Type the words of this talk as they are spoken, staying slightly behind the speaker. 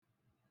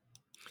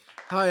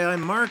Hi,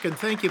 I'm Mark, and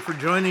thank you for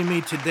joining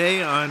me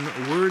today on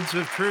Words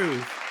of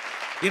Truth.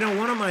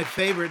 One of my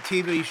favorite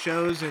TV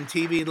shows in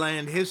TV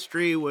land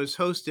history was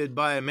hosted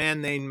by a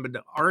man named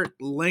Art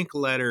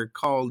Linkletter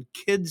called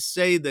Kids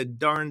Say the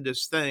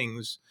Darndest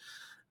Things.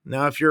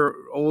 Now, if you're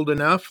old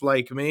enough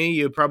like me,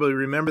 you probably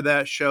remember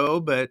that show,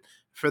 but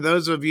for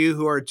those of you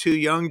who are too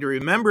young to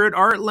remember it,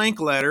 Art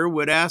Linkletter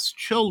would ask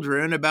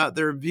children about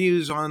their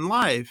views on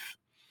life.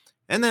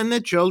 And then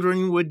the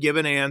children would give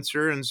an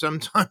answer, and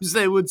sometimes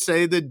they would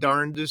say the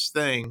darndest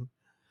thing.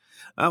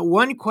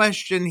 One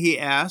question he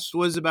asked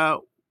was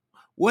about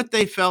what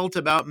they felt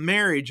about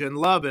marriage and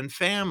love and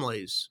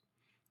families.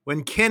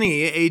 When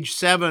Kenny, age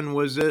 7,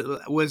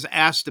 was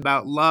asked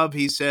about love,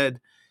 he said,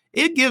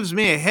 "It gives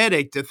me a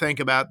headache to think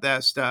about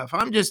that stuff.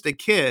 I'm just a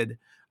kid.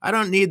 I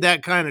don't need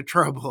that kind of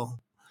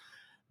trouble."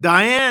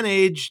 Diane,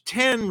 age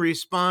 10,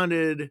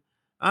 responded,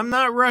 "I'm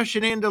not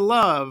rushing into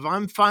love.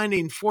 I'm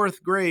finding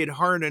fourth grade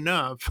hard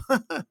enough."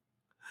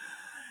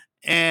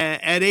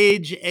 At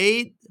age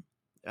 8,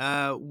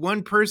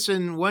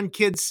 one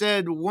kid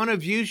said, "One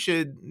of you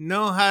should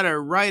know how to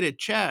write a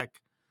check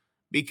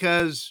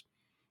because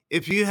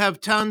if you have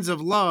tons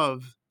of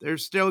love,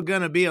 there's still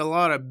going to be a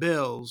lot of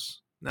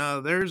bills."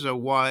 Now, there's a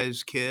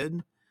wise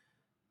kid.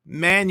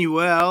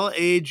 Manuel,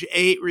 age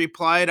 8,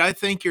 replied, "I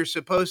think you're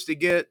supposed to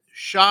get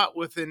shot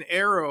with an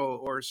arrow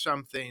or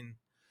something,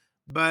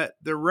 but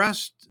the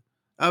rest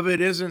of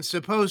it isn't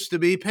supposed to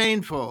be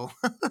painful."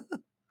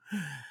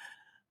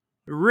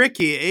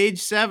 Ricky,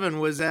 age 7,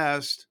 was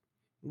asked,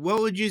 "What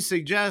would you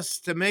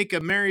suggest to make a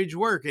marriage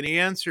work?" And he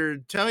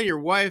answered, "Tell your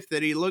wife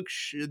that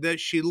that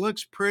she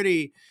looks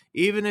pretty,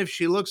 even if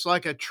she looks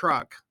like a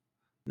truck."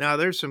 Now,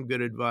 there's some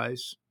good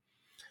advice.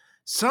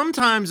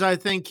 Sometimes I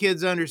think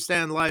kids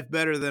understand life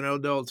better than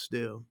adults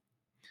do.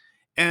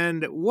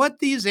 And what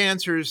these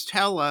answers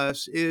tell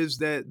us is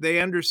that they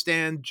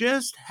understand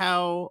just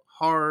how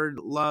hard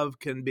love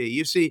can be.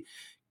 You see,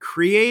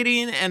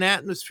 creating an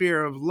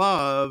atmosphere of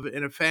love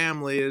in a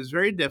family is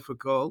very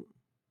difficult,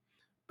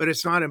 but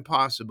it's not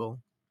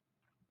impossible.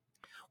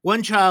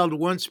 One child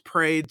once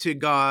prayed to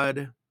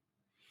God,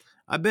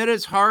 "I bet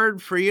it's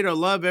hard for you to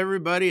love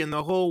everybody in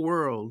the whole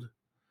world.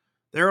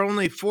 There are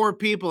only 4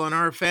 people in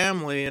our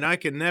family, and I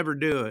can never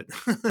do it."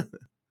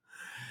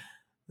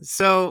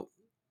 So,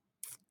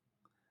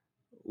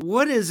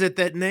 what is it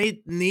that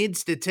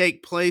needs to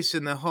take place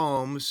in the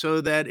home so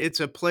that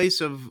it's a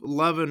place of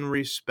love and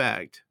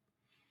respect?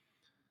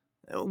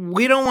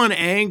 We don't want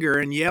anger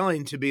and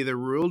yelling to be the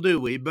rule, do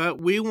we? But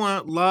we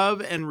want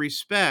love and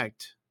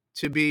respect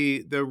to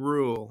be the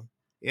rule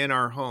in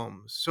our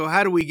homes. So,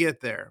 how do we get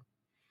there?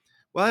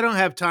 Well, I don't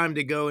have time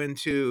to go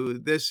into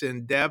this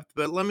in depth,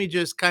 but let me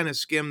just kind of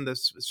skim the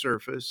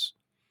surface.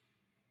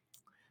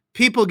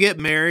 People get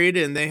married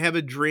and they have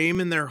a dream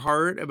in their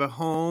heart of a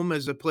home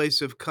as a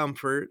place of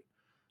comfort,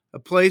 a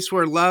place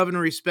where love and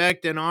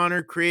respect and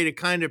honor create a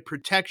kind of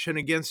protection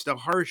against a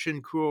harsh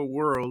and cruel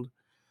world.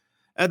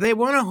 They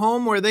want a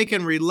home where they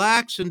can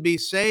relax and be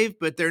safe,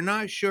 but they're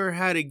not sure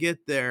how to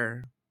get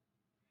there.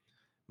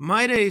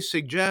 Might I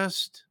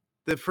suggest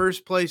the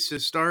first place to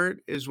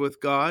start is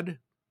with God?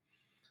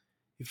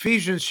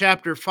 Ephesians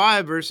chapter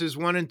 5, verses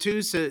 1 and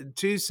 2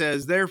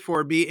 says,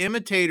 "Therefore be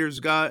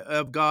imitators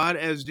of God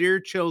as dear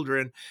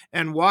children,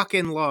 and walk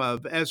in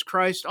love, as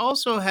Christ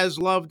also has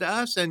loved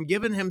us and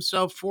given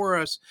himself for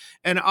us,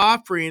 an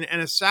offering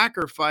and a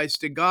sacrifice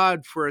to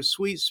God for a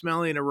sweet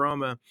smelling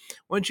aroma." I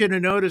want you to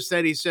notice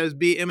that he says,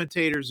 "Be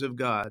imitators of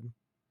God."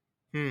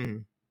 Hmm.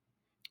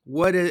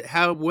 What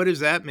does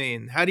that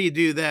mean? How do you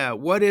do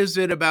that? What is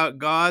it about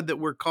God that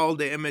we're called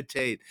to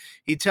imitate?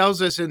 He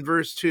tells us in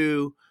verse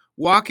 2,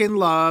 "Walk in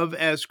love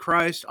as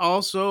Christ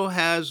also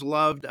has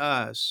loved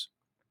us."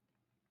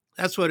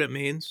 That's what it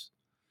means.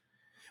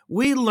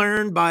 We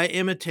learn by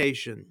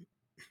imitation.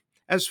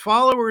 As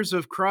followers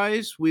of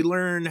Christ, we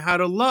learn how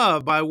to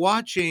love by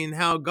watching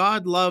how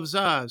God loves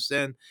us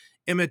and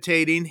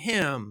imitating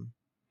him.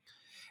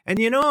 And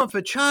if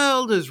a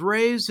child is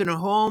raised in a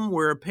home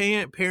where a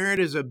parent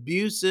is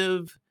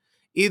abusive,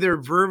 either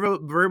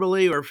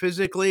verbally or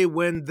physically,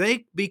 when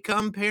they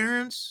become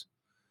parents,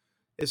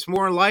 it's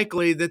more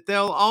likely that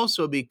they'll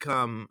also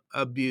become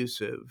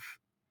abusive.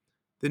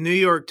 The New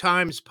York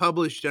Times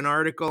published an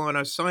article on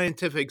a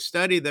scientific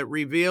study that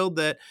revealed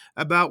that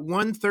about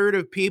 1/3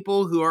 of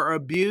people who are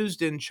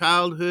abused in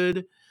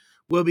childhood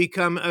will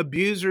become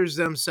abusers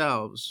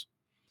themselves.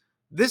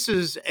 This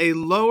is a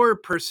lower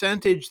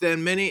percentage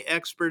than many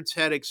experts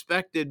had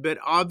expected, but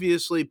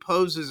obviously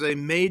poses a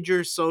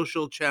major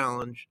social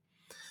challenge.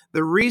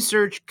 The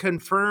research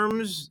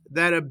confirms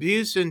that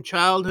abuse in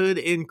childhood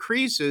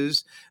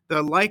increases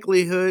the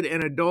likelihood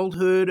in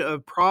adulthood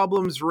of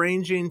problems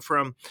ranging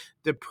from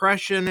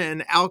depression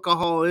and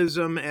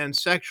alcoholism and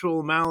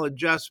sexual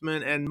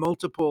maladjustment and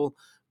multiple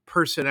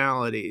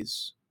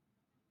personalities.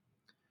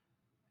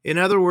 In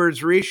other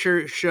words,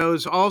 research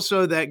shows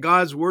also that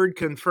God's word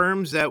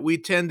confirms that we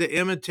tend to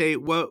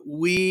imitate what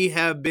we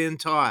have been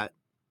taught.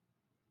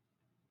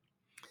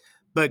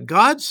 But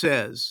God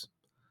says,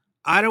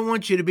 I don't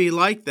want you to be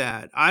like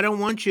that. I don't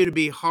want you to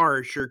be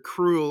harsh or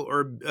cruel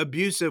or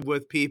abusive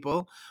with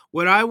people.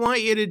 What I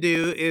want you to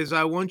do is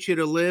I want you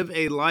to live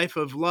a life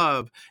of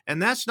love.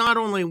 And that's not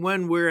only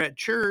when we're at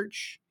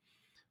church,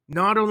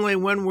 not only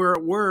when we're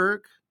at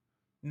work,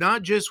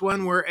 not just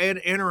when we're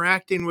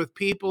interacting with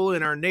people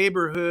in our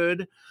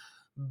neighborhood,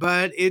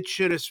 but it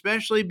should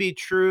especially be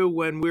true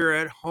when we're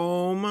at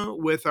home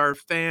with our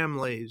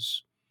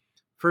families.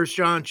 First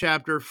John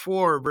chapter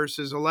 4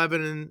 verses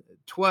 11 and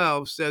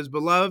 12 says,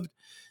 "Beloved,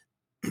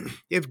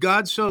 if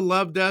God so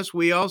loved us,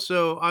 we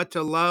also ought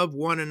to love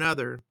one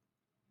another.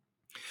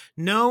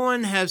 No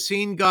one has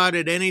seen God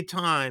at any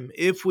time.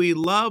 If we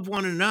love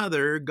one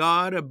another,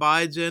 God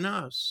abides in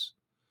us,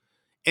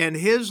 and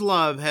his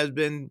love has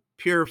been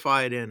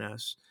purified in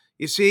us."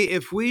 You see,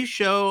 if we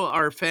show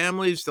our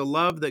families the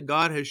love that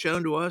God has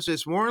shown to us,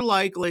 it's more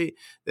likely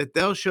that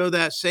they'll show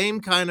that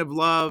same kind of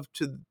love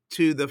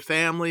to the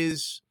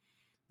families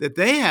that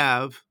they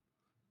have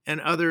and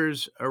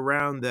others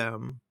around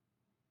them.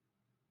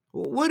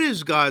 What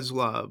is God's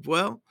love?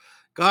 Well,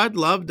 God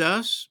loved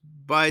us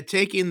by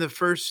taking the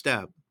first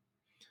step.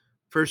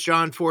 First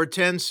John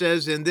 4:10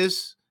 says, "And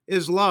this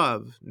is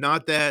love,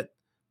 not that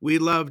we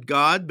loved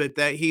God, but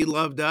that he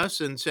loved us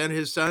and sent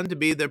his son to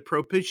be the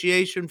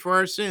propitiation for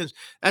our sins."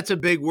 That's a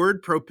big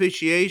word,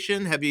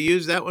 propitiation. Have you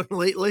used that one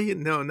lately?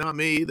 No, not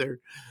me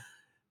either.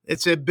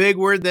 It's a big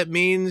word that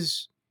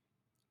means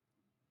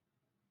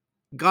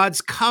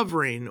God's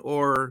covering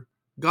or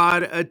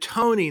God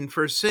atoning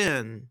for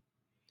sin.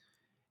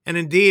 And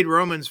indeed,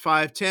 Romans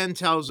 5:10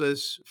 tells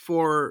us,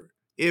 "For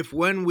if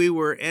when we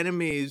were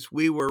enemies,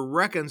 we were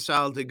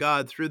reconciled to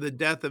God through the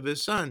death of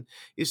his son."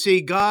 You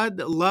see, God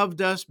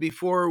loved us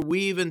before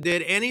we even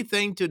did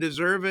anything to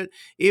deserve it,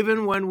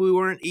 even when we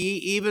weren't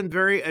even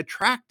very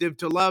attractive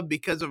to love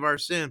because of our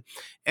sin.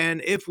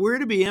 And if we're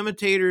to be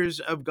imitators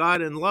of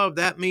God in love,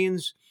 that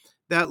means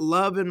that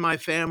love in my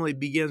family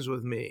begins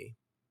with me,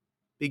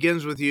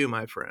 begins with you,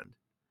 my friend.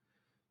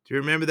 Do you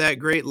remember that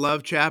great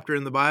love chapter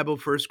in the Bible,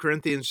 1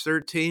 Corinthians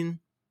 13?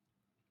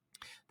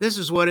 This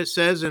is what it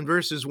says in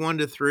verses 1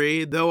 to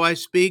 3. "Though I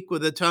speak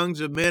with the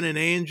tongues of men and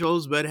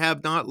angels, but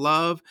have not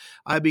love,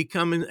 I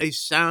become a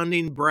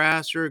sounding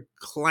brass or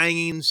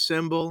clanging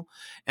cymbal.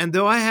 And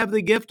though I have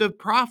the gift of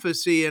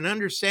prophecy and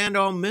understand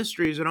all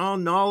mysteries and all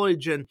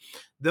knowledge, and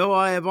though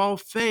I have all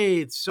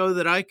faith so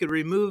that I could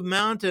remove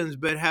mountains,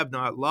 but have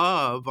not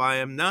love, I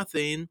am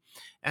nothing.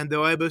 And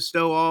though I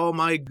bestow all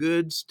my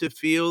goods to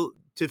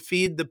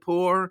feed the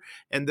poor,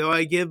 and though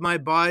I give my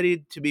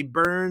body to be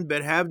burned,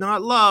 but have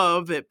not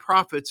love, it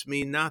profits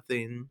me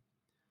nothing."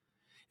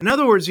 In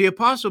other words, the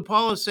Apostle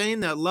Paul is saying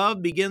that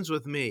love begins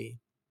with me.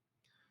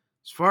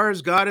 As far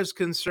as God is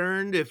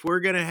concerned, if we're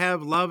going to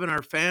have love in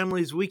our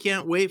families, we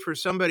can't wait for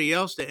somebody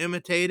else to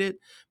imitate it,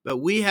 but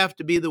we have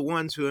to be the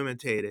ones who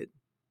imitate it.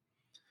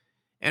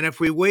 And if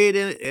we wait,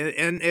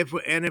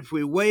 if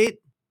we wait,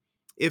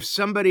 if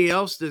somebody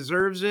else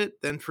deserves it,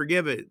 then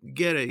forgive it.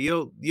 Get it.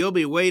 You'll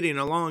be waiting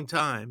a long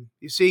time.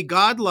 You see,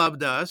 God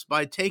loved us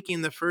by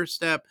taking the first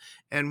step,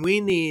 and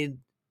we need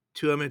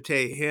to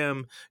imitate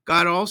him.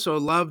 God also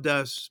loved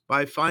us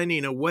by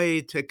finding a way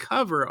to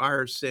cover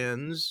our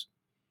sins.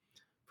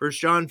 First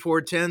John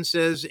 4:10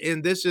 says,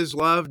 "And this is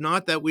love,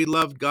 not that we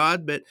loved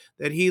God, but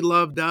that he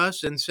loved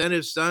us and sent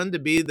his son to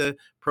be the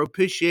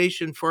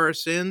propitiation for our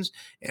sins."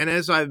 And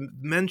as I've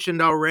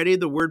mentioned already,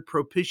 the word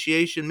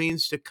propitiation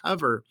means to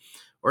cover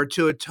or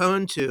to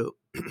atone to.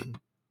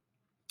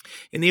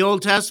 In the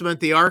Old Testament,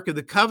 the Ark of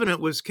the Covenant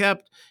was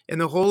kept in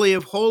the Holy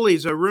of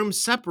Holies, a room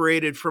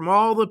separated from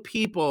all the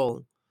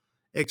people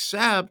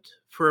except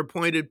for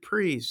appointed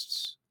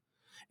priests.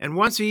 And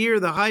once a year,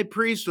 the high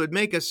priest would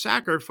make a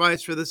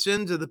sacrifice for the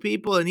sins of the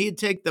people, and he'd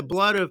take the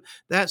blood of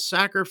that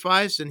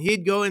sacrifice and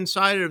he'd go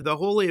inside of the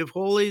Holy of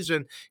Holies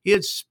and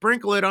he'd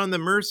sprinkle it on the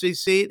mercy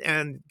seat.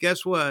 And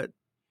guess what?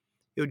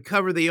 It would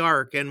cover the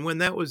ark. And when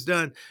that was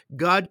done,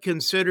 God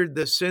considered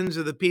the sins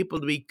of the people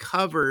to be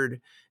covered,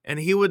 and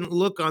he wouldn't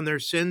look on their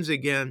sins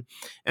again.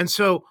 And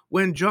so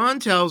when John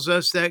tells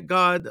us that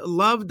God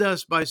loved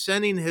us by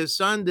sending his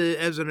son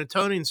as an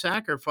atoning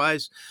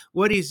sacrifice,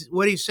 what he's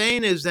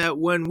saying is that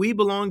when we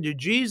belong to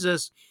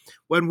Jesus,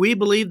 when we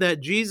believe that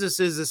Jesus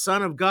is the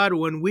Son of God,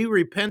 when we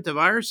repent of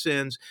our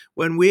sins,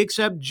 when we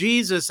accept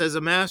Jesus as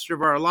a master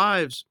of our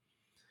lives,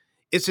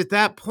 it's at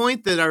that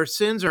point that our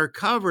sins are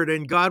covered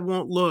and God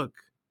won't look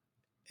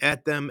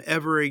at them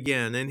ever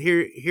again. And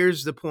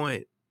here's the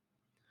point.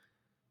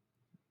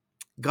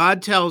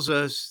 God tells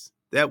us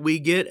that we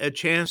get a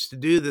chance to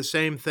do the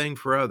same thing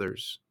for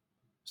others.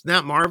 Isn't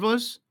that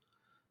marvelous?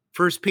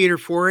 1 Peter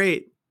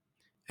 4:8.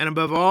 "And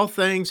above all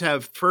things,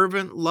 have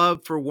fervent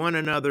love for one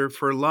another,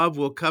 for love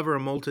will cover a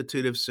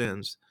multitude of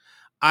sins."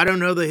 I don't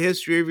know the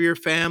history of your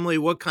family,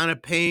 what kind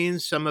of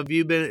pains some of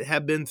you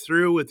have been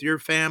through with your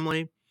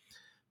family,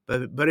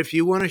 but if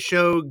you want to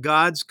show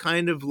God's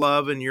kind of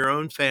love in your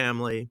own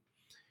family,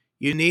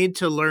 you need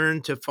to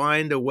learn to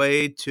find a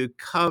way to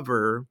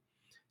cover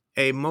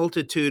a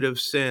multitude of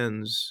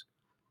sins.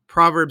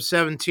 Proverbs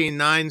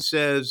 17:9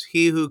 says,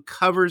 "He who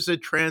covers a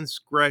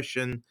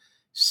transgression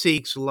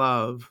seeks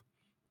love.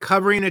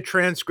 Covering a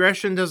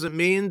transgression doesn't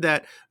mean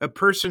that a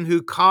person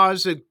who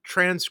caused a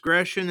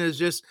transgression is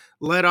just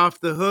let off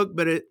the hook,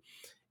 but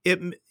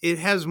it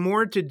has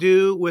more to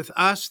do with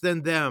us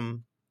than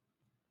them.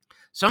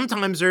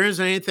 Sometimes there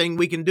isn't anything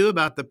we can do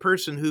about the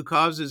person who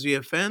causes the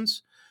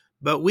offense,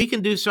 but we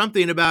can do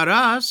something about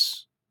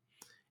us.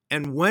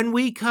 And when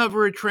we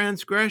cover a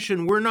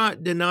transgression, we're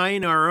not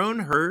denying our own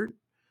hurt.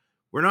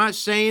 We're not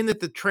saying that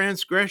the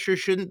transgressor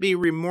shouldn't be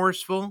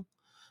remorseful,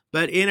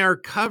 but in our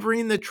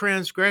covering the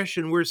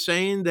transgression, we're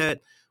saying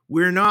that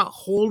we're not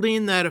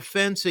holding that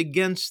offense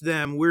against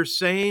them. We're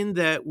saying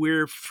that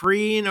we're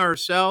freeing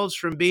ourselves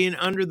from being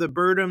under the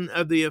burden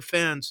of the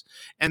offense.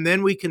 And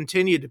then we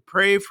continue to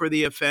pray for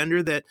the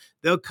offender that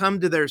they'll come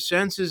to their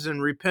senses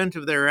and repent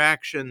of their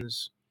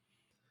actions.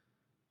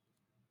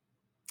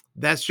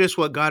 That's just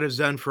what God has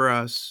done for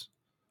us.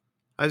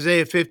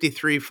 Isaiah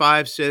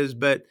 53:5 says,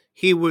 "But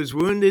he was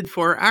wounded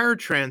for our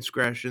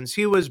transgressions,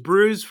 he was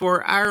bruised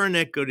for our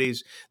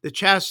iniquities. The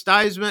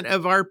chastisement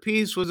of our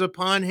peace was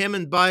upon him,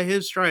 and by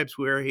his stripes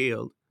we are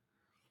healed."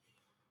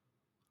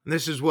 And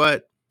this is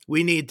what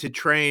we need to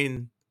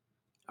train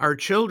our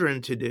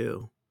children to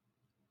do.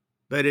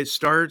 But it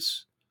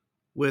starts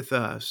with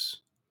us.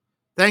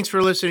 Thanks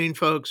for listening,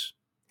 folks.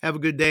 Have a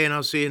good day, and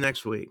I'll see you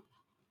next week.